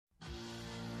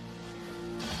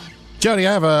Jody,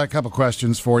 I have a couple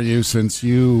questions for you since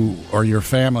you or your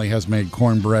family has made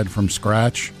cornbread from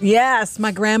scratch. Yes,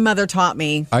 my grandmother taught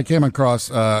me. I came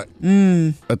across a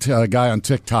guy on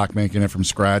TikTok making it from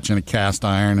scratch in a cast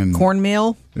iron and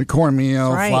Cornmeal?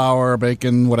 cornmeal, Right. flour,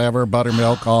 bacon, whatever,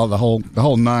 buttermilk, all the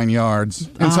whole 9 yards.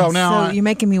 And so now you're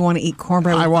making me want to eat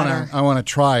cornbread with butter. I want to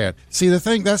try it. See,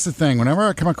 that's the thing. Whenever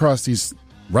I come across these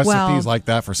recipes like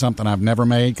that for something I've never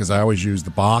made, because I always use the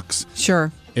box.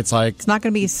 Sure. It's like It's not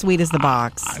going to be as sweet as the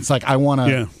box. it's like I want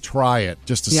to try it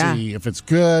just to see if it's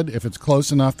good, if it's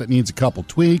close enough that needs a couple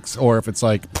tweaks, or if it's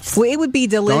like Well, it would be ever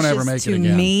delicious make to it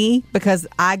again. me because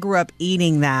I grew up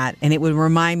eating that, and it would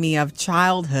remind me of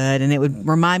childhood, and it would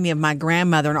remind me of my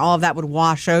grandmother, and all of that would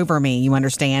wash over me. You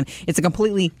understand? It's a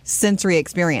completely sensory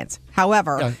experience.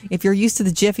 However, if you're used to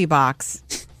the Jiffy box,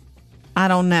 I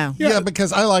don't know. Yeah,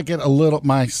 because I like it a little,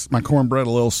 my cornbread a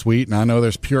little sweet, and I know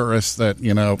there's purists that,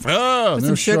 Put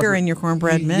some sugar in your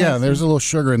cornbread mix. Yeah, there's a little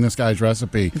sugar in this guy's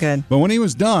recipe. Good. But when he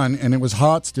was done, and it was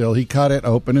hot still, he cut it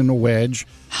open in a wedge,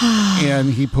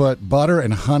 and he put butter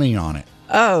and honey on it.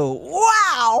 Oh,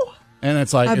 wow. And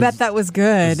it's like, I bet that was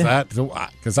good.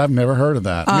 Because I've never heard of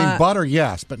that. I mean, butter,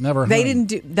 yes, but never honey. They didn't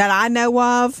do that. I know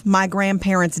of. My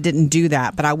grandparents didn't do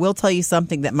that, but I will tell you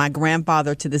something that my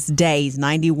grandfather, to this day, he's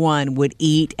 91, would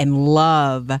eat and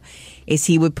love. Is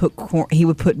he would put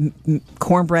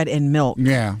cornbread in milk.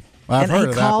 Yeah. I've and heard he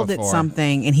of that called it before.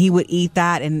 something, and he would eat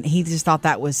that, and he just thought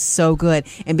that was so good.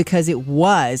 And because it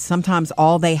was sometimes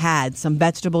all they had, some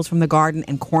vegetables from the garden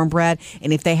and cornbread,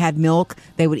 and if they had milk,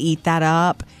 they would eat that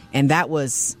up, and that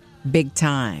was big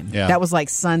time. Yeah. That was like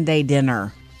Sunday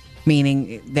dinner,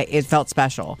 meaning that it felt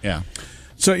special. Yeah.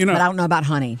 So, But I don't know about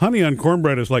honey. honey on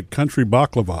cornbread is like country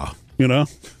baklava,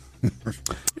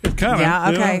 It kind of. Yeah,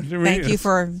 okay. Thank you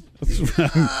for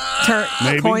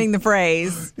coining the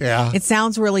phrase. Yeah. It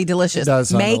sounds really delicious. It does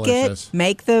sound Make delicious.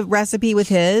 Make the recipe with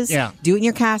his. Yeah. Do it in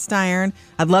your cast iron.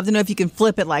 I'd love to know if you can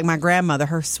flip it like my grandmother.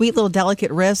 Her sweet little delicate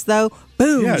wrist, though,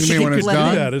 boom. Yeah, You she mean when could it's do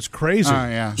done? that. It's crazy.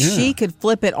 Yeah. She could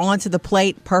flip it onto the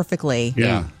plate perfectly.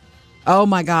 Yeah. Oh,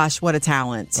 my gosh, what a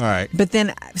talent. All right. But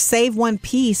then save one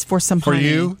piece for some For honey.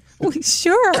 you?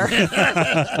 Sure.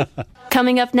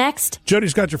 Coming up next,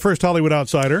 Jody's got your first Hollywood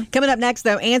Outsider. Coming up next,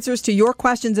 though, answers to your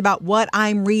questions about what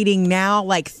I'm reading now,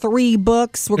 like 3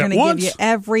 books. We're going to give you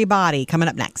everybody. Coming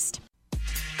up next.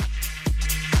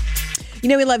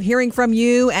 We love hearing from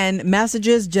you, and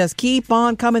messages just keep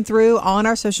on coming through on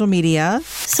our social media.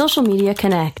 Social Media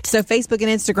Connect. So Facebook and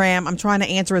Instagram, I'm trying to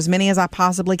answer as many as I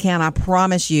possibly can, I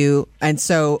promise you. And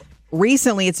so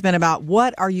recently it's been about,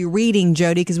 what are you reading,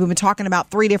 Jody? Because we've been talking about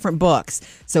 3 different books.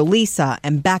 So Lisa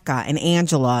and Becca and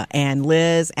Angela and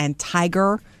Liz and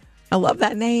Tiger. I love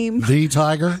that name. The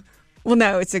Tiger? Well,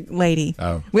 no, it's a lady.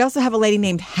 Oh. We also have a lady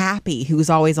named Happy who's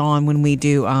always on when we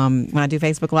do when I do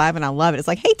Facebook Live, and I love it. It's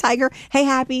like, hey, Tiger. Hey,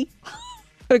 Happy.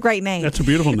 What a great name. That's a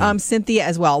beautiful name. Cynthia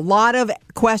as well. A lot of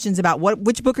questions about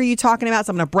which book are you talking about? So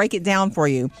I'm going to break it down for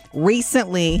you.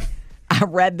 Recently, I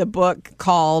read the book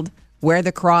called Where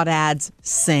the Crawdads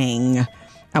Sing.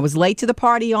 I was late to the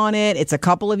party on it. It's a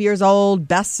couple of years old,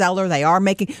 bestseller. They are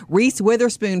making, Reese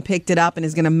Witherspoon picked it up and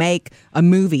is going to make a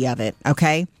movie of it,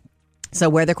 okay? So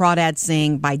Where the Crawdads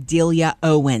Sing by Delia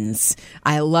Owens.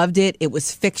 I loved it. It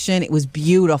was fiction. It was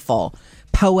beautiful.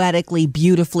 Poetically,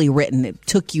 beautifully written. It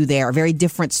took you there. A very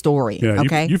different story. Yeah,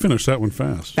 okay? you finished that one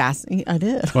fast. Fast. I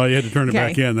did. Well, you had to turn it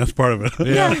back in. That's part of it.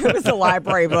 Yeah, it was a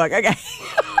library book. Okay.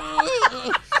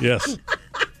 Yes.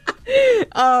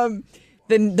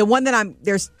 The one that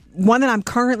there's one that I'm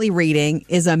currently reading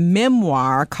is a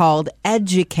memoir called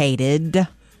Educated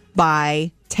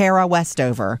by Tara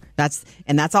Westover. That's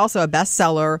also a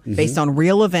bestseller based on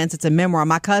real events. It's a memoir.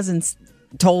 My cousin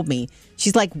told me,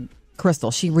 she's like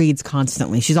Crystal. She reads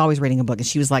constantly. She's always reading a book. And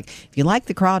she was like, if you like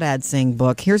the Crawdads Sing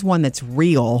book, here's one that's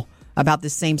real about the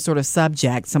same sort of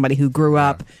subject. Somebody who grew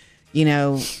up,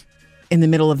 in the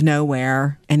middle of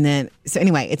nowhere. And then, so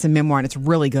anyway, it's a memoir and it's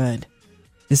really good.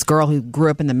 This girl who grew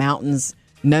up in the mountains,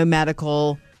 no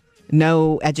medical,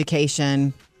 no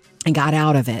education, and got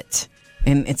out of it.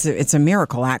 And it's a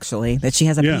miracle, actually, that she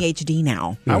has a PhD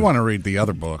now. I want to read the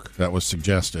other book that was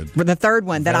suggested. But the third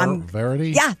one that I'm...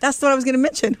 Verity? Yeah, that's what I was going to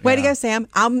mention. Way to go, Sam.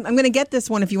 I'm going to get this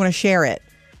one if you want to share it.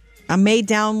 I may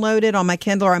download it on my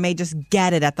Kindle, or I may just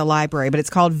get it at the library. But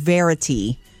it's called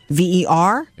Verity. Verity.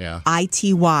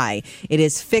 It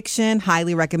is fiction,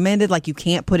 highly recommended, like you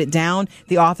can't put it down.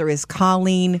 The author is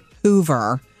Colleen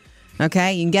Hoover.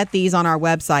 Okay, you can get these on our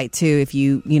website too if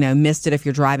you missed it if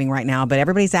you're driving right now. But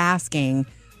everybody's asking,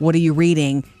 what are you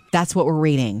reading? That's what we're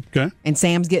reading. Okay. And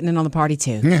Sam's getting in on the party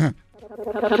too.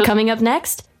 Coming up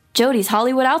next, Jody's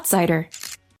Hollywood Outsider.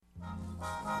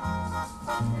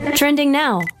 Trending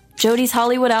now. Jody's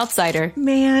Hollywood Outsider.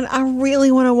 Man, I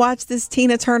really want to watch this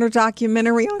Tina Turner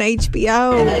documentary on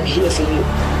HBO. And I'm here for you.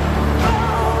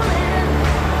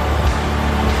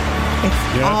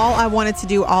 It's all I wanted to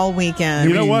do all weekend.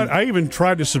 You know what? I even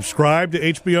tried to subscribe to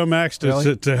HBO Max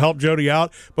to help Jody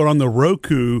out, but on the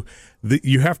Roku,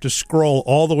 you have to scroll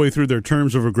all the way through their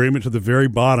terms of agreement to the very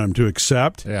bottom to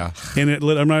accept. Yeah. And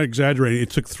I'm not exaggerating.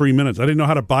 It took 3 minutes. I didn't know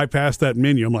how to bypass that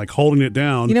menu. I'm like holding it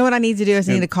down. You know what I need to do is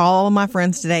I need to call all of my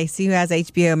friends today, see who has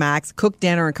HBO Max, cook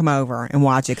dinner, and come over and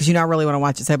watch it because I really want to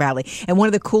watch it so badly. And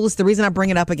the reason I bring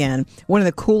it up again, one of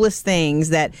the coolest things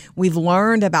that we've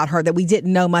learned about her that we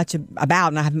didn't know much about,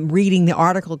 and I'm reading the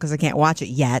article because I can't watch it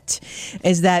yet,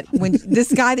 is that when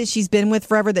this guy that she's been with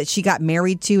forever that she got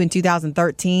married to in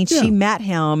 2013, she met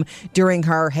him during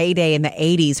her heyday in the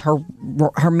 80s.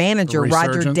 Her manager,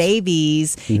 Roger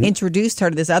Davies, introduced her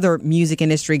to this other music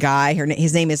industry guy.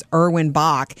 His name is Erwin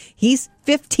Bach. He's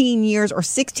 15 years or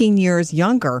 16 years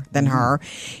younger than her.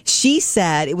 She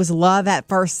said it was love at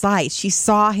first sight. She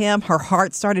saw him. Her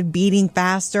heart started beating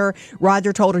faster.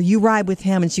 Roger told her, "You ride with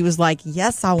him." And she was like,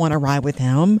 "Yes, I want to ride with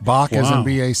him." Bach as in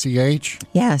B-A-C-H?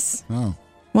 Yes. Oh.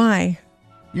 Why?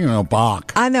 You know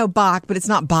Bach. I know Bach, but it's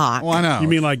not Bach. Well, I know. You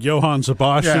mean like Johann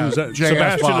Sebastian? Yeah, Is that J.S.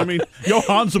 Sebastian? Bach. I mean,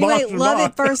 Johann Sebastian. Anyway, love Bach.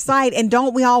 at first sight. And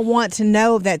don't we all want to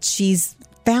know that she's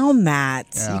found that?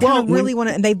 Yeah. You kind of really want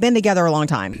to, and they've been together a long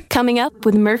time. Coming up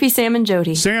with Murphy, Sam, and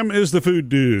Jody. Sam is the food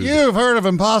dude. You've heard of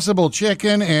Impossible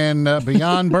Chicken and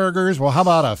Beyond Burgers. Well, how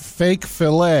about a fake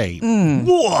filet?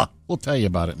 We'll tell you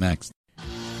about it next.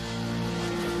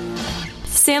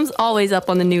 Sam's always up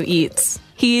on the new eats.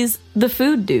 He's the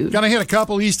food dude. Gonna hit a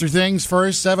couple Easter things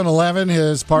first. 7-Eleven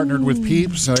has partnered with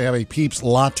Peeps, so they have a Peeps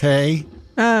latte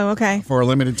Oh, okay. for a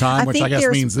limited time, which I guess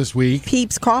there's means this week.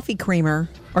 Peeps coffee creamer.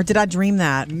 Or did I dream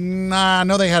that? You Nah,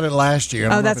 no, they had it last year.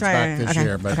 I don't know that's if it's right. back this Okay,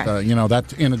 year, but okay.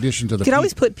 That's in addition to the. could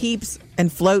always Peeps. put Peeps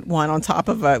and float one on top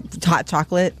of a hot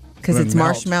chocolate because Would it's melt.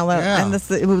 marshmallow. Yeah. And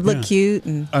it would look cute.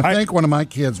 And I think one of my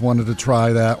kids wanted to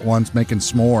try that once, making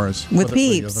s'mores with the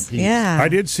Peeps. Yeah. I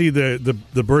did see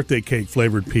the birthday cake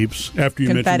flavored Peeps after you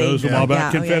Confetti. mentioned those a while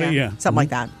back. Yeah. Confetti, yeah. Something like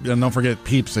that. And don't forget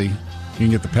Peepsy. You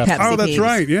can get the Pepsi. Pepsi. Oh, that's Peeps.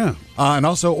 right, yeah. And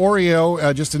also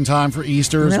Oreo, just in time for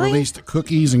Easter, has Really? released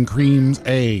cookies and creams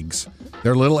eggs.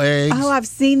 They're little eggs. Oh, I've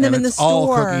seen them and in the it's all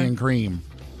store. cookie and cream,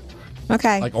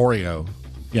 Okay. like Oreo.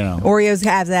 You know, Oreos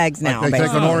have eggs now. like they take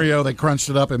an basically. Oreo, they crunched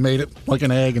it up and made it like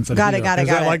an egg instead Got of it, got it, Is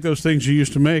got that it. like those things you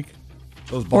used to make?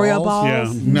 Those balls? Oreo balls?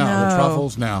 Yeah. No, the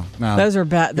truffles. No. Those are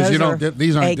bad. Because you don't Those are dip,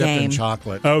 these aren't dipped in A-game.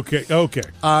 chocolate. Okay.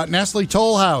 Nestle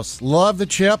Toll House, love the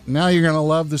chip. Now you're going to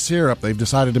love the syrup. They've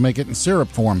decided to make it in syrup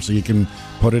form, so you can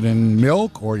put it in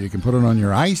milk, or you can put it on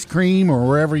your ice cream, or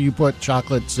wherever you put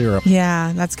chocolate syrup.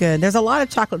 Yeah, that's good. There's a lot of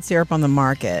chocolate syrup on the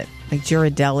market, like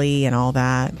Ghirardelli and all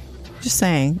that. Just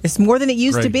saying, it's more than it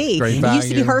used to be. Great It used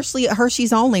to be value.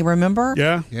 Hershey's only. Remember?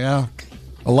 Yeah. Yeah.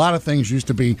 A lot of things used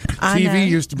to be. I know. TV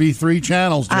used to be 3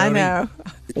 channels, Jody. I know.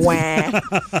 Wah.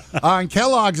 And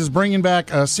Kellogg's is bringing back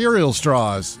cereal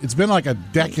straws. It's been like a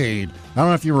decade. I don't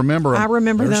know if you remember them. I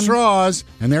remember They're them. straws,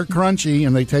 and they're crunchy,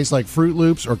 and they taste like Fruit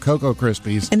Loops or Cocoa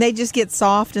Krispies. And they just get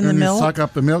soft in the and you milk. suck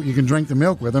up the milk. You can drink the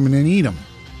milk with them and then eat them.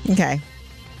 Okay.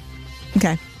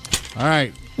 All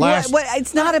right. Last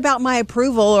It's not about my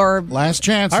approval or. last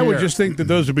chance I would here. just think that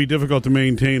those would be difficult to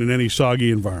maintain in any soggy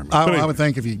environment. But I anyway. would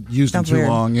think if you used them Sounds too weird.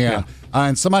 long, yeah.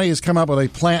 And somebody has come up with a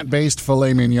plant-based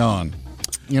filet mignon.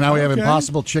 You know, we have Okay.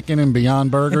 Impossible Chicken and Beyond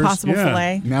Burgers. Impossible Yeah.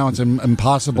 filet. Now it's an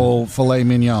Impossible Filet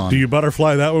Mignon. Do you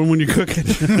butterfly that one when you cook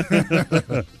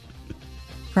it?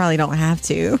 Probably don't have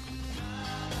to. Is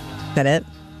that it?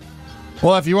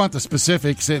 Well, if you want the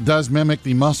specifics, it does mimic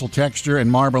the muscle texture and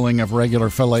marbling of regular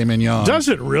filet mignon. Does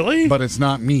it really? But it's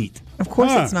not meat. Of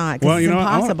course Huh. it's not, because Well, it's you know,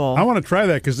 impossible. I want to try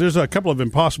that because there's a couple of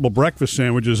Impossible breakfast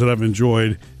sandwiches that I've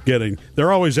enjoyed getting.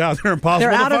 They're always out there. Impossible.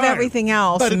 They're to out of find. everything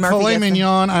else. But and Murphy filet gets them.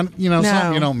 mignon, No.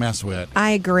 something you don't mess with. I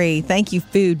agree. Thank you,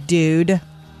 food dude.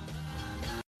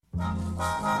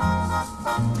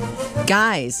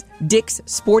 Guys, Dick's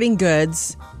Sporting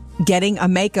Goods getting a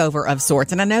makeover of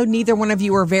sorts. And I know neither one of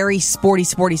you are very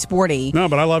sporty. No,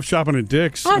 but I love shopping at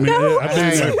Dick's. I know. I've been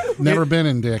there. I've never been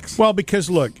in Dick's. Well, because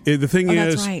look, the thing Oh,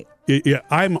 is, that's right.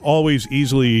 I'm always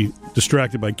easily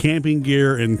distracted by camping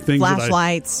gear and things.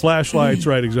 Flashlights. Flashlights,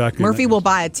 right? Exactly. Murphy will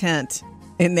buy a tent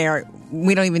in there.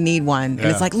 We don't even need one. And Yeah.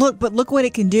 it's like, look what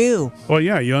it can do. Well,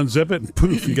 yeah, you unzip it and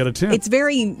poof, you got a tent. It's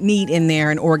very neat in there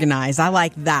and organized. I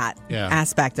like that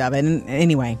aspect of it. And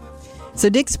anyway, so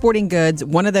Dick's Sporting Goods,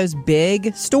 one of those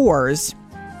big stores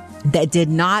that did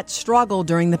not struggle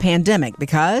during the pandemic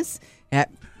because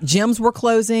gyms were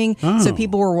closing, so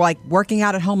people were like working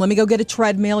out at home. Let me go get a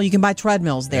treadmill. You can buy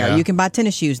treadmills there. Yeah. You can buy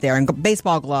tennis shoes there and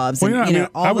baseball gloves. Well, And, yeah,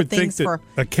 all I the would think things that for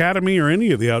Academy or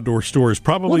any of the outdoor stores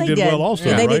probably they did well also.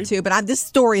 Yeah, they right? did too. But this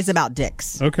story is about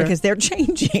Dick's. Okay. Because they're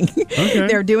changing. Okay.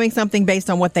 They're doing something based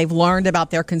on what they've learned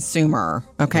about their consumer.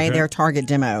 Okay. Their target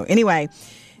demo. Anyway,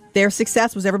 their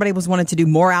success was everybody was wanting to do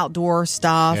more outdoor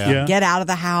stuff, Yeah. get out of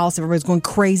the house. Everybody's going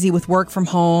crazy with work from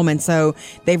home. And so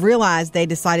they've realized they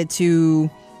decided to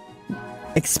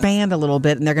expand a little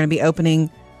bit, and they're going to be opening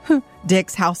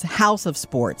Dick's House of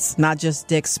Sports, not just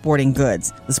Dick's Sporting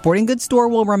Goods. The sporting goods store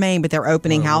will remain, but they're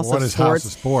opening House what of is Sports. House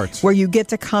of Sports? Where you get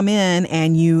to come in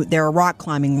and there are rock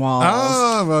climbing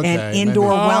walls okay. and indoor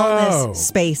Maybe- wellness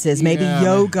spaces, maybe Yeah,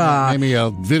 yoga. Maybe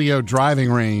a video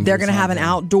driving range. They're or going to have an something.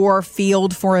 outdoor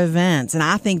field for events, and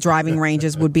I think driving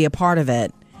ranges would be a part of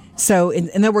it. So, in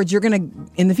other words, you're going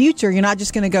to, in the future, you're not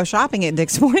just going to go shopping at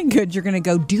Dick's Sporting Goods. You're going to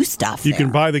go do stuff. You there.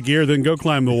 can buy the gear, then go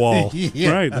climb the wall.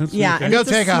 Yeah. Right. That's Yeah, okay. and Go it's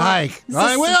take a smart- hike. it's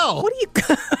I will. What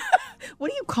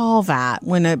do you call that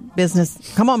when a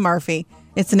business? Come on, Murphy.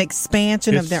 It's an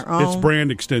expansion of their own. It's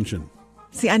brand extension.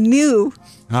 See, I knew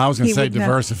I was going He to say would know.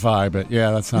 diversify, but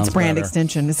yeah, that sounds it's brand better.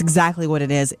 extension. It's exactly what it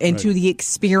is, into the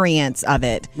experience of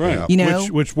it. Right. You know,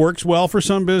 Which works well for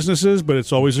some businesses, but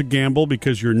it's always a gamble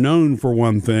because you're known for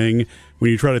one thing. When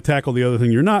you try to tackle the other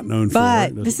thing you're not known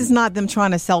but for. this is not them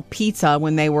trying to sell pizza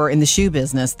when they were in the shoe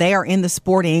business. They are in the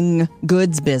sporting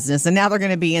goods business, and now they're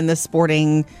going to be in the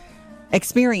sporting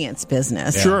experience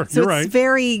business. Sure, so you're it's right.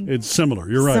 very It's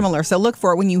similar. You're right. similar. So look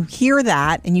for it when you hear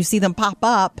that and you see them pop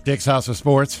up. Dick's House of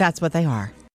Sports. That's what they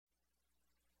are.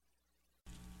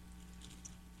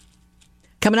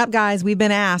 Coming up, guys, we've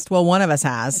been asked, well, one of us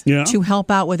has, Yeah. to help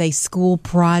out with a school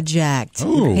project.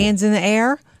 Ooh. Hands in the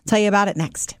air. Tell you about it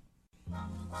next.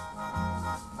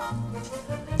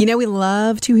 You know, we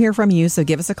love to hear from you, so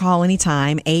give us a call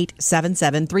anytime,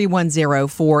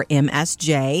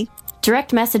 877-310-4MSJ.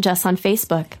 Direct message us on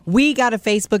Facebook. We got a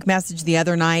Facebook message the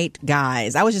other night,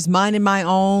 guys. I was just minding my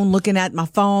own, looking at my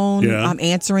phone. Yeah. I'm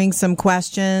answering some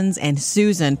questions, and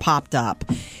Susan popped up.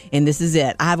 And this is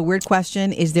it. I have a weird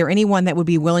question. Is there anyone that would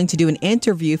be willing to do an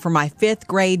interview for my 5th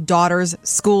grade daughter's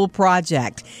school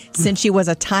project? Since she was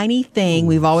a tiny thing,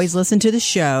 we've always listened to the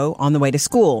show on the way to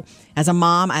school. As a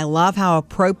mom, I love how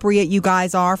appropriate you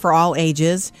guys are for all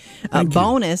ages. A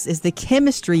bonus is the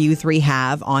chemistry you three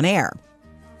have on air.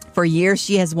 For years,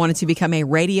 she has wanted to become a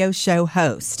radio show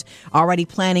host, already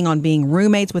planning on being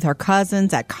roommates with her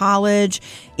cousins at college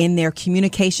in their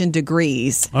communication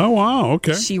degrees. Oh, wow.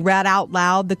 Okay. She read out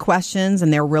loud the questions,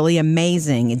 and they're really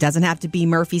amazing. It doesn't have to be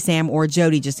Murphy, Sam, or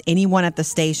Jody, just anyone at the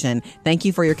station. Thank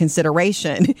you for your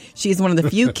consideration. She's one of the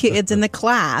few kids in the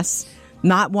class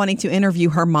not wanting to interview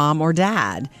her mom or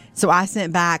dad. So I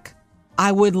sent back,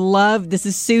 I would love, this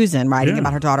is Susan writing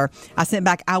about her daughter. I sent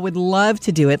back, I would love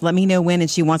to do it. Let me know when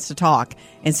and she wants to talk.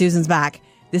 And Susan's back,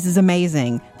 this is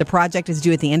amazing. The project is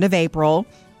due at the end of April.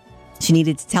 She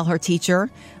needed to tell her teacher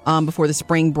before the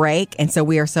spring break. And so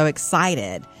we are so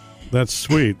excited. That's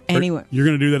sweet. Anyway. You're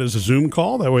going to do that as a Zoom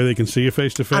call? That way they can see you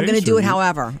face to face? I'm going to do it, or-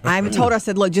 however. I even told her, I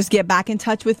said, look, just get back in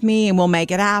touch with me and we'll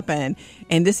make it happen.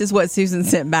 And this is what Susan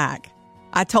sent back.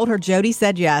 I told her Jody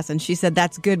said yes, and she said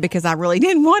that's good because I really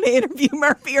didn't want to interview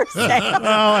Murphy or Sam.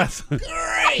 Oh, that's,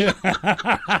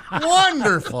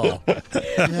 Wonderful.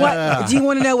 What, do you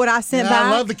want to know what I sent back?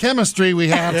 I love the chemistry we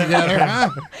have together. Huh?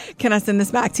 Can I send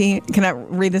this back to you? Can I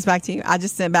read this back to you? I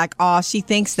just sent back, oh, she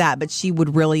thinks that, but she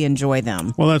would really enjoy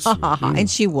them. well, that's And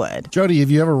she would. Jody,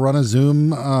 have you ever run a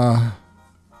Zoom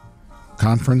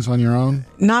conference on your own?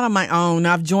 Not on my own.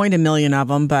 I've joined a million of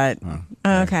them, but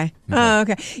okay. Oh,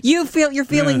 okay. You're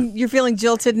feeling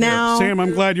jilted now. Sam,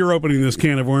 I'm glad you're opening this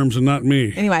can of worms and not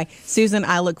me. Anyway, Susan,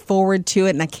 I look forward to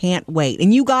it and I can't wait.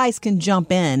 And you guys can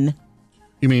jump in.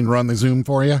 You mean run the Zoom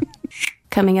for you?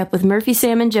 Coming up with Murphy,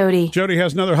 Sam, and Jody. Jody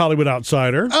has another Hollywood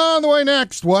outsider. On the way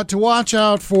next, what to watch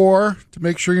out for to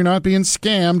make sure you're not being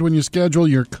scammed when you schedule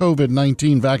your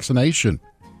COVID-19 vaccination.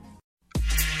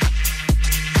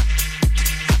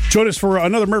 Join us for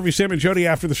another Murphy, Sam, and Jody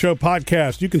After the Show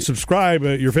podcast. You can subscribe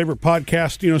at your favorite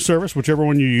podcast service, whichever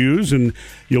one you use, and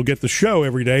you'll get the show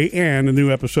every day and a new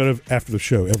episode of After the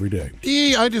Show every day.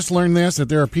 I just learned this, that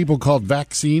there are people called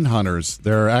vaccine hunters.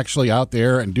 They're actually out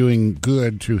there and doing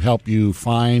good to help you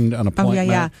find an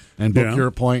appointment and book your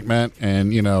appointment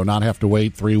and, not have to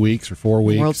wait 3 weeks or 4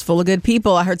 weeks. The world's full of good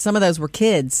people. I heard some of those were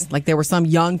kids. Like there were some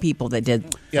young people that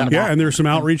did. Yeah, and there's some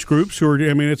outreach groups who are,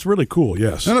 it's really cool,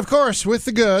 yes. And of course, with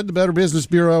the good, the Better Business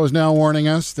Bureau is now warning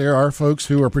us there are folks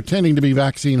who are pretending to be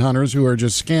vaccine hunters who are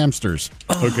just scamsters.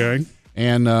 Okay.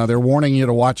 And they're warning you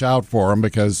to watch out for them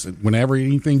because whenever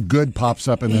anything good pops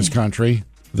up in this country,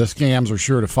 the scams are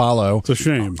sure to follow. It's a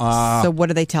shame. So what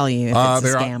do they tell you if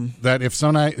it's a scam? That if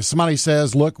somebody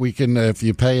says, look, we can, if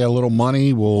you pay a little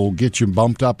money, we'll get you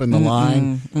bumped up in the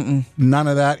line. None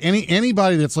of that.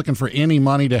 Anybody that's looking for any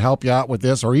money to help you out with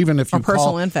this, or even if you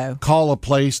personal info. Call a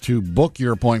place to book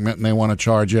your appointment and they want to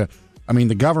charge you. I mean,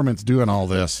 the government's doing all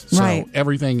this. So Right.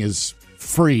 everything is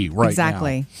free right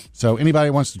Exactly. now. So anybody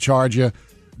who wants to charge you,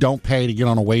 don't pay to get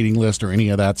on a waiting list or any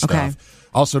of that stuff. Okay.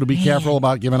 Also, to be careful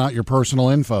about giving out your personal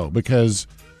info, because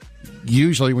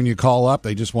usually when you call up,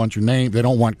 they just want your name. They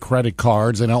don't want credit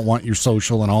cards. They don't want your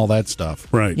social and all that stuff.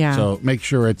 Right. Yeah. So make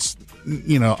sure it's,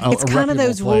 It's kind of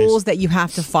those rules that you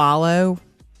have to follow,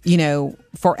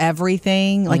 for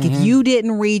everything. Like if you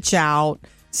didn't reach out,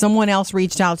 someone else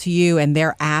reached out to you and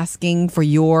they're asking for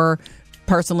your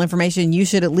personal information, you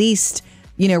should at least,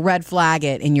 red flag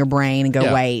it in your brain and go,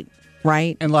 Yeah. wait.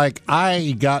 Right. And like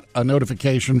I got a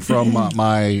notification from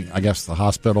the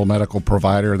hospital medical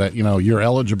provider that, you're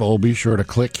eligible. Be sure to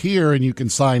click here and you can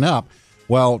sign up.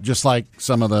 Well, just like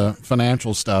some of the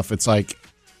financial stuff, it's like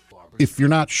if you're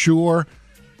not sure,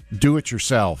 do it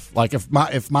yourself. Like if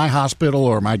my hospital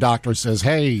or my doctor says,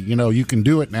 hey, you can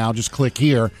do it now, just click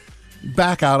here.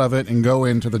 Back out of it and go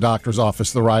into the doctor's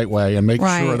office the right way and make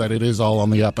sure that it is all on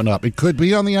the up and up. It could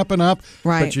be on the up and up,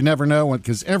 but you never know,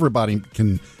 because everybody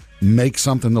can make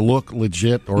something to look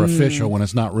legit or official when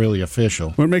it's not really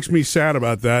official. What makes me sad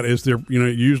about that is they're you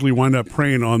usually wind up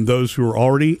preying on those who are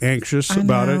already anxious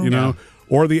about it,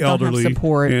 or the elderly. Don't have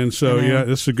support. And so,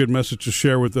 this is a good message to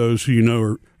share with those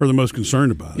who are the most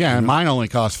concerned about it. Yeah, and mine only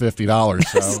cost $50.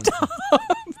 So.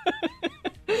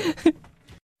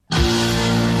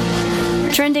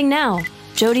 Trending now.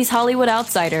 Jody's Hollywood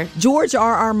Outsider. George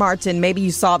R.R. Martin, maybe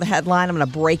you saw the headline. I'm going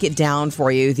to break it down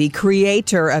for you. The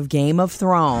creator of Game of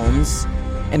Thrones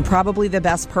and probably the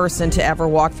best person to ever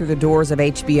walk through the doors of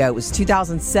HBO. It was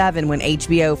 2007 when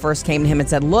HBO first came to him and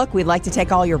said, look, we'd like to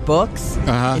take all your books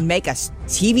and make a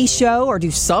TV show or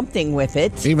do something with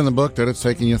it. Even the book that it's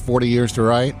taken you 40 years to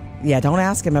write? Yeah, don't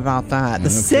ask him about that. The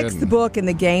sixth book in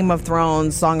the Game of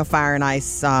Thrones, Song of Fire and Ice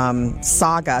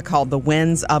saga called The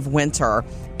Winds of Winter.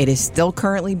 It is still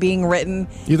currently being written.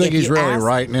 You think he's really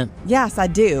writing it? Yes, I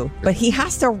do. But he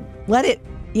has to let it,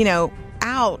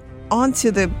 out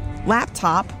onto the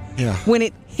laptop when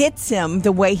it hits him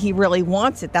the way he really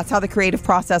wants it. That's how the creative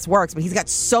process works. But he's got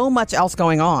so much else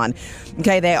going on.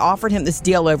 Okay, they offered him this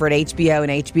deal over at HBO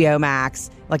and HBO Max,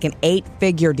 like an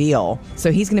 8-figure deal.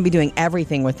 So he's going to be doing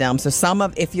everything with them. So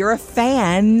if you're a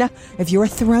fan, if you're a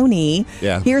Throny,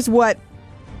 here's what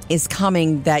is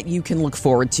coming that you can look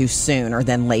forward to sooner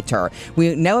than later.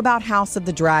 We know about House of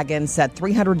the Dragon, set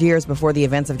 300 years before the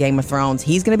events of Game of Thrones.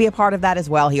 He's going to be a part of that as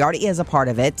well. He already is a part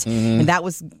of it. And that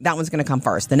one's going to come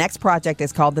first. The next project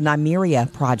is called the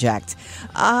Nymeria Project.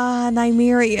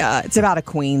 Nymeria. It's about a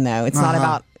queen, though. It's not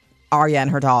about Arya and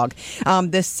her dog.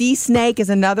 The Sea Snake is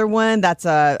another one. That's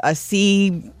a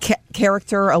sea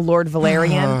character, a Lord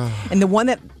Valerian. And the one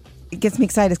that gets me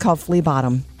excited is called Flea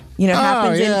Bottom.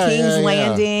 Happens in King's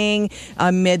Landing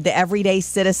amid the everyday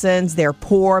citizens. They're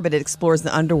poor, but it explores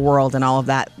the underworld and all of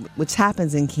that, which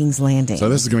happens in King's Landing. So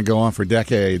this is going to go on for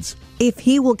decades. If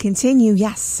he will continue,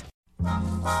 yes.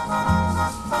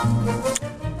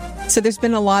 So there's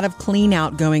been a lot of clean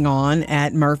out going on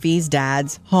at Murphy's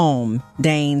dad's home,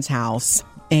 Dane's house.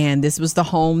 And this was the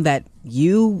home that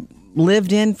you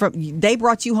lived in. They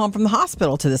brought you home from the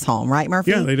hospital to this home, right, Murphy?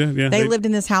 Yeah, they did. Yeah, They lived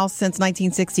in this house since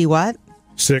 1960 what?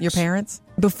 6. Your parents?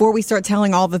 Before we start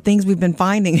telling all the things we've been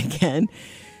finding again,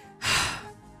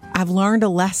 I've learned a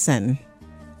lesson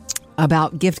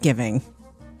about gift giving.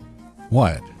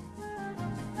 What?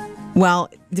 Well,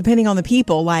 depending on the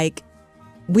people,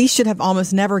 we should have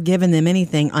almost never given them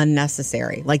anything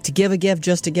unnecessary. Like to give a gift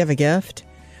just to give a gift.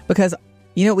 Because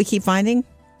you know what we keep finding?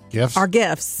 Gifts? Our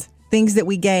gifts. Things that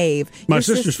we gave. My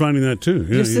sister's finding that too.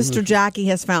 Your sister Jackie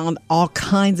has found all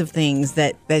kinds of things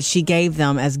that she gave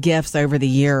them as gifts over the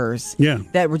years. Yeah.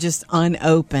 That were just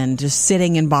unopened, just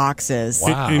sitting in boxes.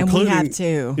 Wow. And we have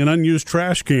too. An unused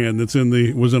trash can that's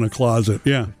was in a closet.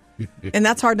 Yeah. And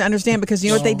that's hard to understand because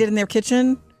you know what they did in their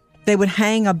kitchen? They would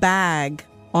hang a bag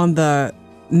on the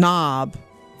knob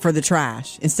for the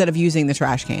trash instead of using the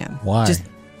trash can. Why? Just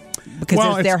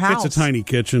because it's their house. It's a tiny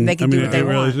kitchen. They can do what they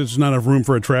want. It's not enough room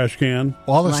for a trash can.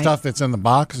 All the stuff that's in the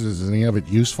boxes, is any of it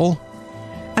useful?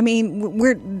 I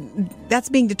mean, that's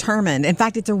being determined. In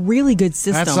fact, it's a really good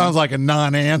system. That sounds like a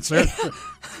non-answer.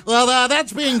 Well,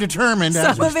 that's being determined.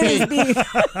 Some of it is being...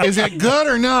 Is it good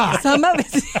or not? Some of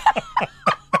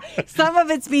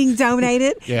it's being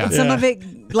donated. Yeah. And some of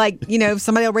it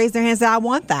somebody will raise their hand and say, I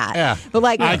want that. Yeah. But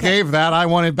I gave that. I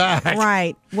want it back.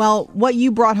 Right. Well, what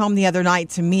you brought home the other night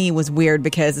to me was weird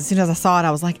because as soon as I saw it,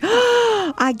 I was like,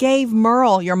 I gave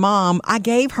Merle, your mom, I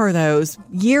gave her those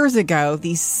years ago,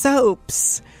 these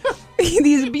soaps,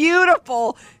 these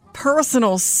beautiful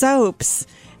personal soaps.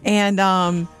 And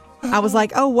I was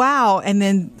like, oh, wow. And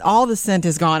then all the scent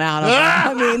has gone out of them.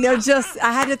 I mean,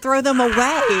 I had to throw them away.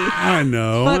 I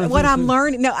know. But what I'm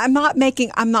learning, I'm not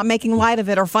making light of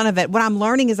it or fun of it. What I'm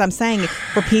learning is I'm saying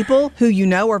for people who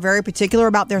are very particular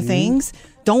about their things,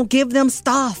 don't give them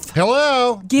stuff.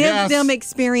 Hello. Give them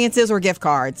experiences or gift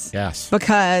cards. Yes.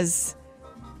 Because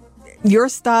your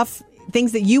stuff,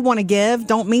 things that you want to give,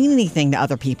 don't mean anything to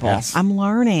other people. Yes. I'm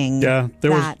learning. Yeah,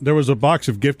 there was a box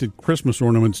of gifted Christmas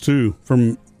ornaments too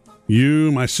from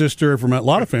you, my sister, from a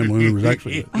lot of family members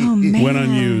actually. Oh, man. Went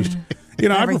unused.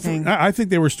 I think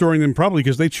they were storing them probably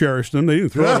because they cherished them. They didn't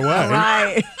throw it away.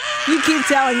 Right. You keep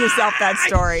telling yourself that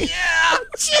story. Yeah,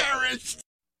 cherished.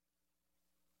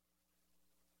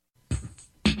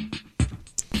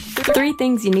 3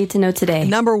 things you need to know today.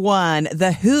 Number 1,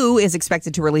 The WHO is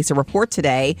expected to release a report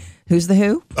today. Who's The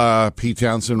WHO? Pete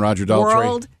Townsend, Roger Daltrey.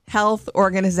 World Health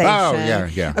Organization. Oh,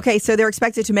 yeah. Okay, so they're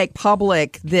expected to make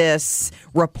public this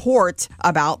report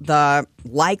about the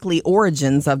likely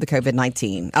origins of the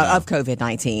COVID-19, of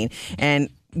COVID-19. And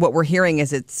what we're hearing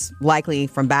is it's likely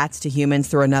from bats to humans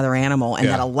through another animal, and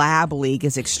that a lab leak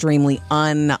is extremely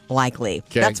unlikely.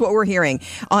 Okay. That's what we're hearing.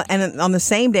 And on the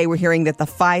same day, we're hearing that the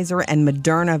Pfizer and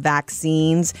Moderna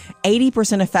vaccines,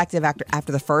 80% effective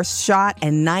after the first shot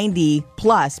and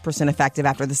 90+% effective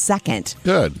after the second.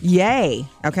 Good. Yay.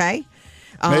 Okay.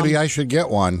 Maybe I should get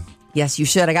one. Yes, you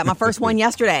should. I got my first one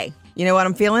yesterday. You know what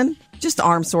I'm feeling? Just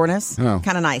arm soreness. Oh.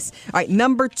 Kind of nice. All right,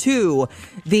 number 2,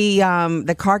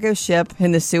 the cargo ship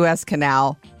in the Suez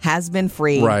Canal has been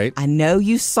freed. Right. I know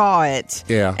you saw it.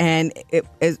 Yeah. And it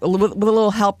is with a little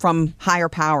help from higher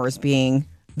powers, being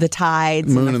the tides,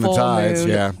 Moon and the and the full tides, moon,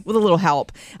 yeah. with a little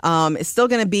help. It's still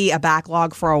going to be a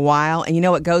backlog for a while, and you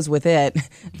know what goes with it?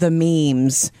 The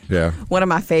memes. Yeah. One of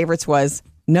my favorites was,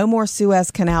 no more Suez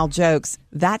Canal jokes.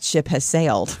 That ship has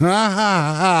sailed.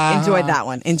 Enjoyed that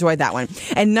one.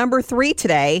 And number 3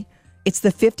 today, it's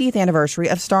the 50th anniversary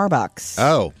of Starbucks.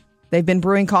 Oh. They've been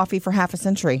brewing coffee for half a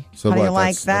century. So how do you what,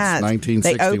 like that's that?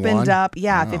 1961? They opened up,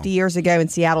 Wow. 50 years ago in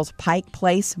Seattle's Pike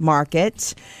Place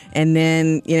Market. And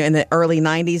then, in the early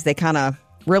 90s, they kind of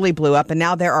really blew up. And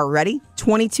now there are already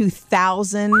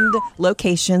 22,000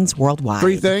 locations worldwide.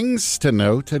 3 things to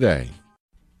know today.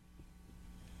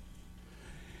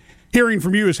 Hearing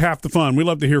from you is half the fun. We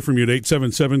love to hear from you at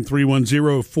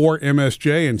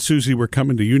 877-310-4MSJ. And Susie, we're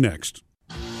coming to you next.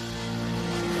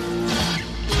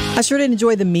 I sure did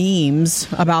enjoy the memes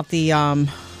about the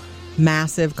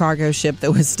massive cargo ship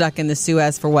that was stuck in the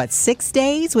Suez for 6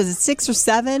 days? Was it 6 or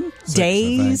 7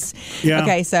 days? Yeah.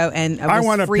 Okay, so, and it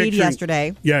was freed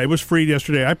yesterday. Yeah, it was freed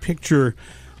yesterday. I picture,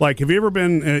 have you ever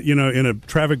been, in a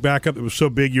traffic backup that was so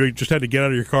big you just had to get out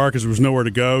of your car because there was nowhere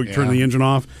to go? You turn the engine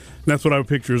off. And that's what I would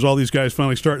picture, is all these guys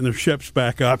finally starting their ships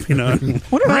back up,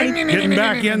 What about getting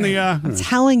back in the... I'm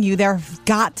telling you, there's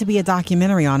got to be a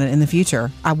documentary on it in the future.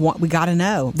 We got to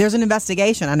know. There's an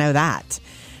investigation. I know that.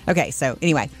 Okay, so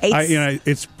anyway.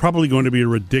 It's probably going to be a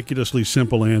ridiculously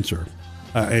simple answer.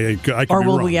 I could or be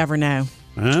will wrong. we ever know?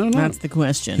 I don't know. That's the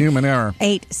question. Human error.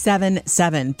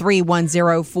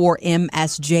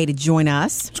 877-310-4MSJ to join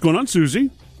us. What's going on,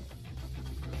 Susie?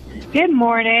 Good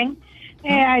morning.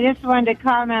 Hey, I just wanted to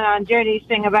comment on Jody's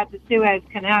thing about the Suez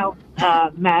Canal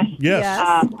mess.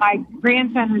 Yes. My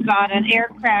grandson was on an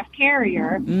aircraft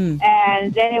carrier,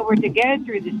 and they were to go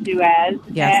through the Suez.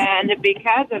 Yes. And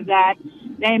because of that,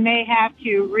 they may have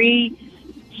to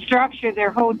restructure their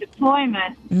whole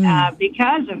deployment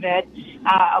because of it.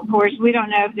 Of course, we don't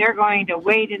know if they're going to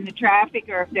wait in the traffic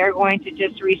or if they're going to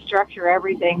just restructure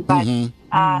everything. But,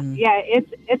 yeah,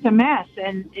 it's a mess.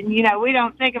 And, we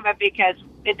don't think of it because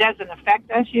it doesn't affect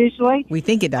us usually. We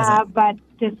think it doesn't. But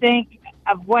to think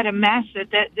of what a mess that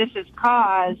this has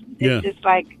caused is just,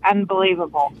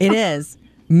 unbelievable. It is.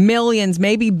 Millions,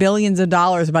 maybe billions of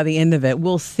dollars by the end of it.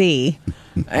 We'll see.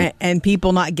 And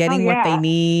people not getting what they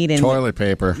need. And toilet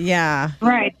paper. Yeah.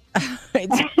 Right.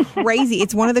 It's crazy.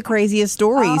 It's one of the craziest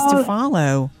stories to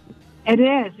follow. It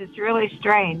is. It's really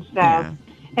strange. So,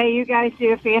 Hey, you guys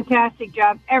do a fantastic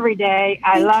job every day.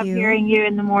 I love hearing you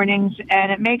in the mornings,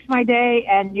 and it makes my day,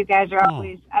 and you guys are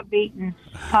always upbeat and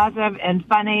positive and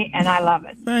funny, and I love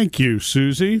it. Thank you,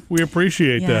 Susie. We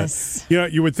appreciate Yes.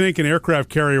 that. You would think an aircraft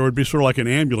carrier would be sort of like an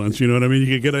ambulance, you know what I mean?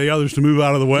 You could get the others to move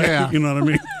out of the way, Yeah. you know what I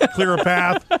mean? Clear a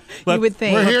path. You would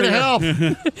think. We're here to help.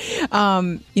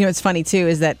 It's funny, too,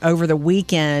 is that over the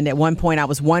weekend, at one point, I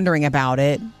was wondering about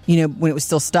it, when it was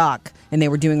still stuck and they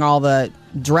were doing all the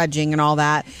dredging and all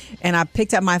that. And I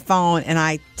picked up my phone and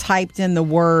I typed in the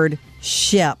word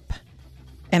ship.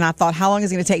 And I thought, how long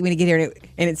is it going to take me to get here?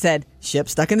 And it said, ship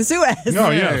stuck in the Suez.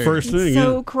 Oh, yeah, first thing.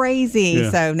 So crazy. Yeah.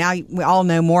 So now we all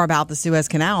know more about the Suez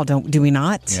Canal, do we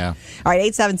not? Yeah. All right,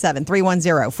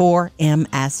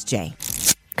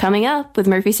 877-310-4MSJ. Coming up with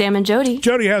Murphy, Sam, and Jody.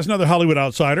 Jody has another Hollywood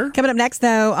outsider. Coming up next,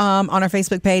 though, on our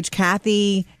Facebook page,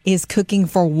 Kathy is cooking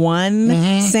for one,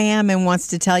 Sam, and wants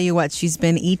to tell you what she's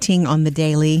been eating on the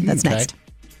daily. That's Okay. next.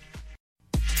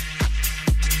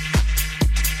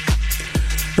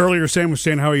 Earlier, Sam was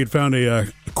saying how he had found a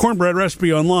cornbread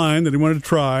recipe online that he wanted to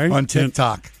try. On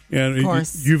TikTok. And Of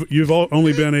course. you've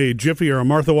only been a Jiffy or a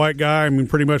Martha White guy. I mean,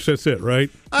 pretty much that's it, right?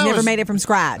 Never made it from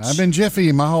scratch. I've been Jiffy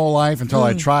my whole life until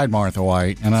I tried Martha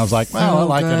White, and I was like, well, I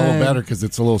like it a little good. better because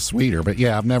it's a little sweeter. But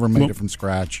yeah, I've never made it from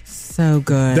scratch. So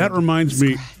good. That reminds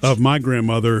me of my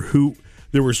grandmother, who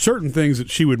there were certain things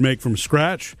that she would make from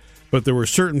scratch, but there were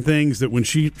certain things that when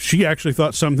she actually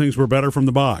thought some things were better from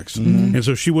the box, and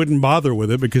so she wouldn't bother with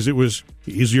it because it was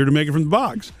easier to make it from the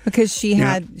box. Because she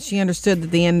understood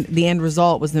that the end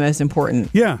result was the most important.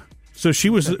 Yeah. So she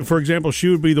was, for example, she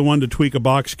would be the one to tweak a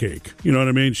box cake. You know what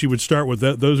I mean? She would start with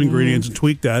those ingredients and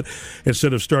tweak that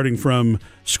instead of starting from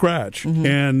scratch.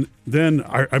 And then,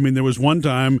 I mean, there was one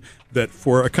time that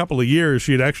for a couple of years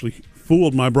she had actually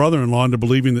fooled my brother-in-law into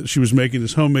believing that she was making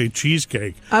this homemade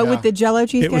cheesecake. Oh, with the Jell-O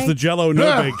cheesecake? It was the Jell-O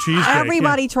no-bake cheesecake.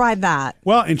 Everybody yeah. tried that.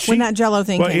 Well, and when that Jell-O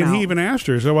thing came and out. he even asked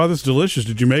her, "So, wow, this is delicious.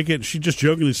 Did you make it?" And she just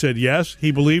jokingly said yes.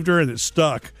 He believed her, and it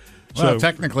stuck. Well, So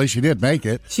technically, she did make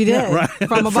it. She did. right.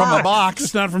 From a box. From a box.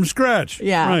 it's not from scratch.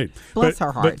 Yeah. right. Bless But-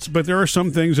 her heart. But there are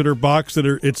some things that are boxed that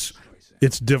are it's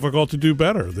difficult to do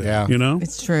better. Than, Yeah. you know.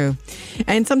 It's true.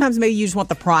 And sometimes maybe you just want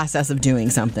the process of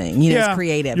doing something. It's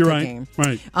creative You're cooking.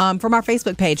 right. From our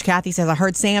Facebook page, Kathy says, I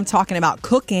heard Sam talking about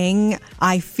cooking.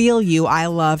 I feel you. I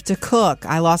love to cook.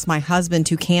 I lost my husband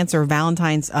to cancer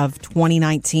Valentine's of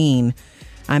 2019.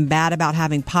 I'm bad about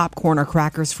having popcorn or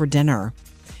crackers for dinner.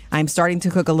 I'm starting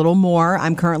to cook a little more.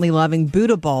 I'm currently loving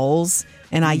Buddha bowls,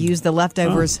 and I use the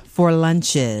leftovers for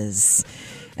lunches.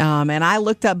 And I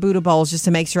looked up Buddha bowls just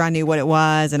to make sure I knew what it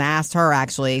was, and asked her,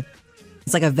 actually.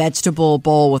 It's like a vegetable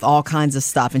bowl with all kinds of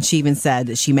stuff. And she even said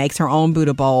that she makes her own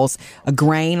Buddha bowls, a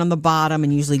grain on the bottom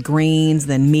and usually greens,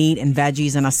 then meat and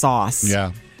veggies and a sauce.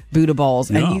 Yeah. Buddha bowls.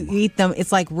 Yum. And you eat them.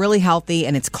 It's like really healthy,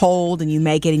 and it's cold, and you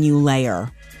make it and you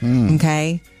layer.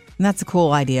 Okay? And that's a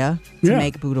cool idea to Yeah.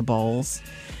 make Buddha bowls.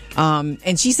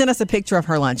 And she sent us a picture of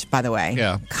her lunch, by the way.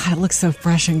 Yeah. God, it looks so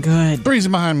fresh and good. The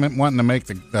reason behind wanting to make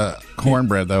the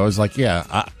cornbread, though, is like,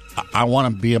 I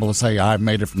want to be able to say I've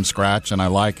made it from scratch and I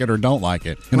like it or don't like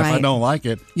it. And if I Right. don't like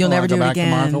it, You'll well, never I'll go do it back again.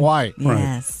 to Martha White.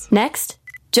 Yes. Next,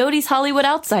 Jody's Hollywood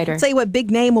Outsider. I'll tell you what,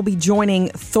 big name will be joining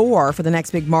Thor for the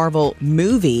next big Marvel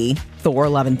movie, Thor: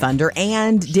 Love and Thunder,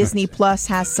 and Disney Plus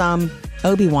has some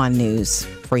Obi-Wan news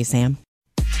for you, Sam.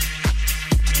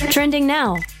 Trending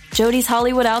now, Jody's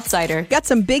Hollywood Outsider. Got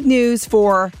some big news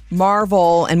for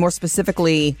Marvel and more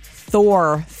specifically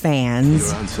Thor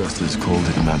fans. Your ancestors called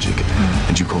it magic,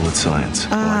 and you call it science.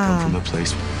 Well, I come from a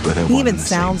place where they're He one even and the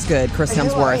same. sounds good, Chris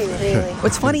Hemsworth.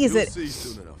 What's funny is that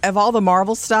of all the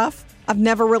Marvel stuff, I've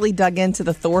never really dug into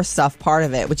the Thor stuff part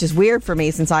of it, which is weird for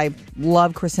me since I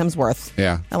love Chris Hemsworth.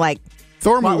 Yeah. I like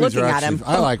Thor movies looking are at actually, him.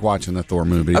 I like watching the Thor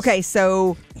movies. Okay,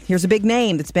 so here's a big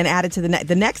name that's been added to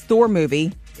the next Thor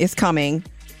movie is coming.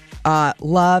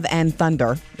 Love and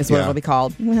Thunder is what Yeah. it'll be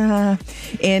called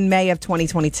in May of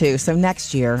 2022. So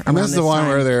next year. And this is the one time.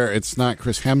 where it's not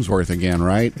Chris Hemsworth again,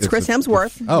 right? It's Chris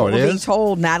Hemsworth. Oh, We're it being is?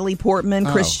 told Natalie Portman,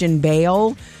 Oh. Christian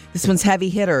Bale. This one's heavy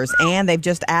hitters, and they've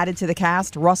just added to the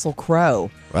cast Russell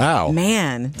Crowe. Wow.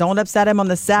 Man, don't upset him on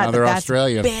the set. Now they're but that's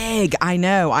Australian. big. I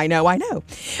know.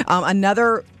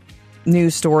 Another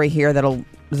news story here that'll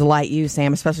delight you,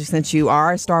 Sam, especially since you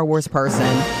are a Star Wars person.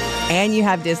 And you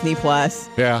have Disney Plus.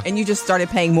 Yeah. And you just started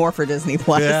paying more for Disney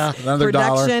Plus. Yeah, another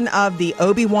Production of the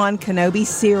Obi-Wan Kenobi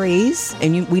series.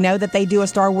 And we know that they do a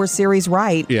Star Wars series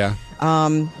right. Yeah.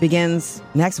 Begins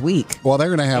next week. Well, they're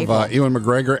going to have April. Ewan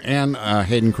McGregor and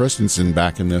Hayden Christensen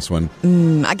back in this one.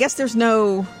 I guess there's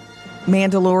no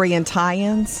Mandalorian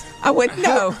tie-ins? I wouldn't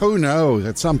know. Who knows?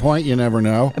 At some point, you never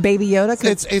know. A Baby Yoda?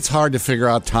 It's hard to figure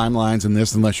out timelines in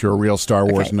this unless you're a real Star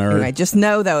Wars nerd. Anyway, just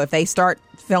know, though, if they start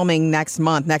filming next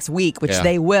week, which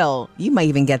they will, you may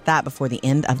even get that before the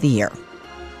end of the year.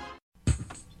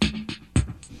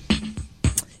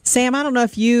 Sam, I don't know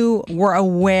if you were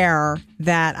aware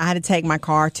that I had to take my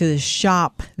car to the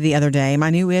shop the other day, my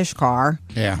new-ish car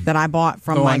that I bought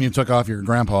from the one you took off your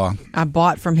grandpa. I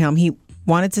bought from him. He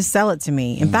wanted to sell it to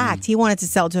me. In fact, he wanted to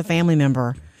sell it to a family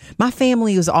member. My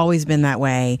family has always been that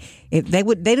way. They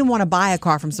didn't want to buy a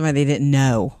car from somebody they didn't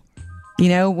know. You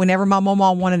know, whenever my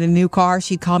mama wanted a new car,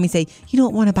 she'd call me and say, "You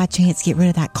don't want to by chance get rid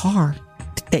of that car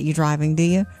that you're driving, do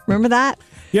you?" Remember that?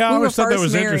 Yeah, I always thought that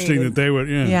was interesting that they would.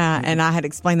 Yeah, and I had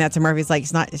explained that to Murphy. It's like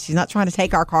she's not trying to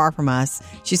take our car from us.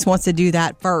 She just wants to do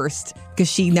that first because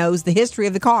she knows the history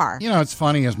of the car. You know, it's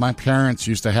funny is my parents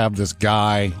used to have this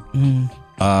guy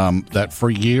that for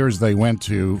years they went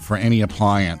to for any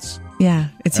appliance. Yeah,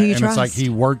 it's who you trust. And it's like he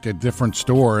worked at different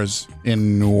stores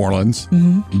in New Orleans,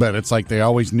 but it's like they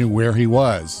always knew where he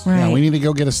was. Right. You know, we need to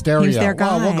go get a stereo. He's their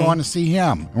guy. Well, we'll go on to see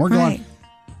him. And we're going.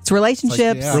 It's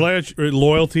relationships.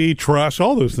 Loyalty, trust,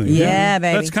 all those things. Yeah,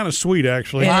 baby. That's kind of sweet,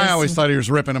 actually. I always thought he was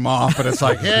ripping him off, but it's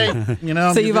like, hey, you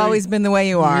know. So you've always been the way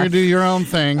you are. You do your own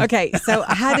thing. Okay, so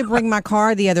I had to bring my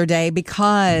car the other day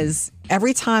because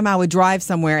every time I would drive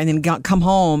somewhere and then come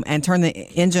home and turn the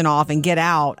engine off and get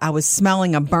out, I was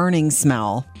smelling a burning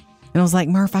smell. And I was like,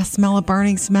 Murph, I smell a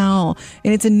burning smell.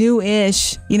 And it's a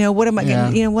new-ish. You know, what am I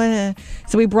getting? You know, what?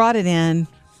 So we brought it in.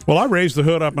 Well, I raised the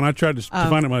hood up and I tried to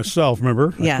find it myself,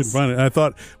 remember? Yes. I couldn't find it. I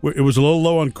thought it was a little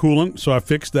low on coolant, so I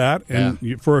fixed that.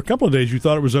 And for a couple of days, you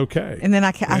thought it was okay. And then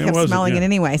I kept smelling it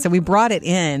anyway. So we brought it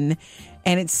in.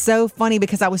 And it's so funny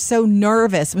because I was so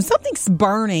nervous. When something's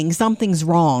burning, something's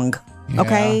wrong.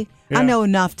 Okay? Yeah. I know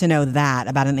enough to know that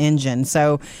about an engine.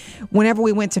 So whenever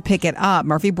we went to pick it up,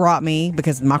 Murphy brought me,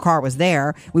 because my car was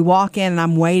there, we walk in and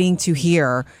I'm waiting to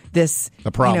hear this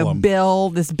bill,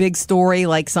 this big story,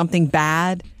 like something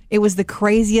bad. It was the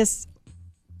craziest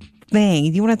thing.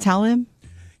 Do you want to tell him?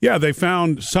 Yeah, they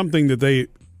found something that they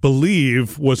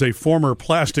believe was a former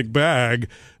plastic bag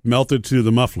melted to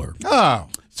the muffler. Oh.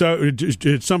 So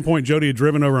at some point, Jody had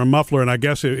driven over a muffler, and I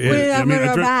guess a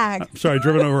bag.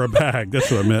 Driven over a bag. That's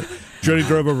what I meant. Jody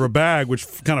drove over a bag, which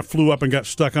kind of flew up and got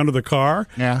stuck under the car,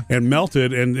 and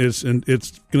melted, and it's going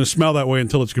to smell that way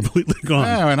until it's completely gone.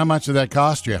 Oh, and how much did that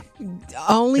cost you?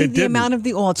 Only the amount of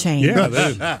the oil change.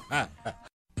 Yeah.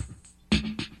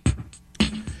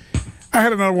 I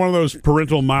had another one of those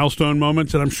parental milestone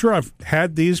moments, and I'm sure I've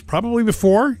had these probably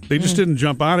before. They just didn't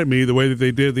jump out at me the way that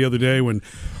they did the other day when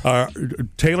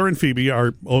Taylor and Phoebe,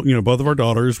 both of our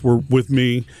daughters, were with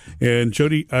me, and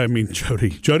Jody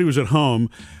was at home.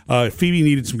 Phoebe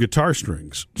needed some guitar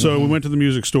strings, so we went to the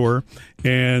music store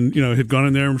and had gone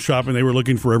in there and shopping. They were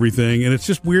looking for everything, and it's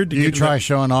just weird to. Do you try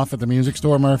showing off at the music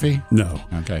store, Murphy? No.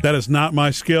 Okay. That is not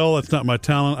my skill. That's not my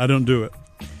talent. I don't do it.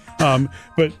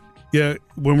 But. Yeah,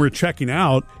 when we're checking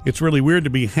out, it's really weird to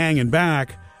be hanging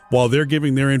back while they're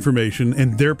giving their information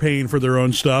and they're paying for their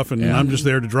own stuff, and I'm just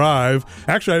there to drive.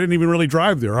 Actually, I didn't even really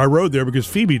drive there. I rode there because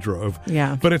Phoebe drove.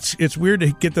 Yeah. But it's weird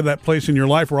to get to that place in your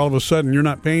life where all of a sudden you're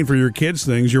not paying for your kids'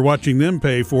 things. You're watching them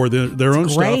pay for their own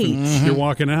stuff, and you're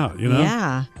walking out,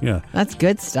 Yeah. Yeah. That's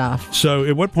good stuff. So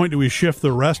at what point do we shift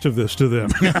the rest of this to them?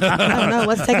 I don't know.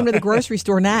 Let's take them to the grocery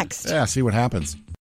store next. Yeah, see what happens.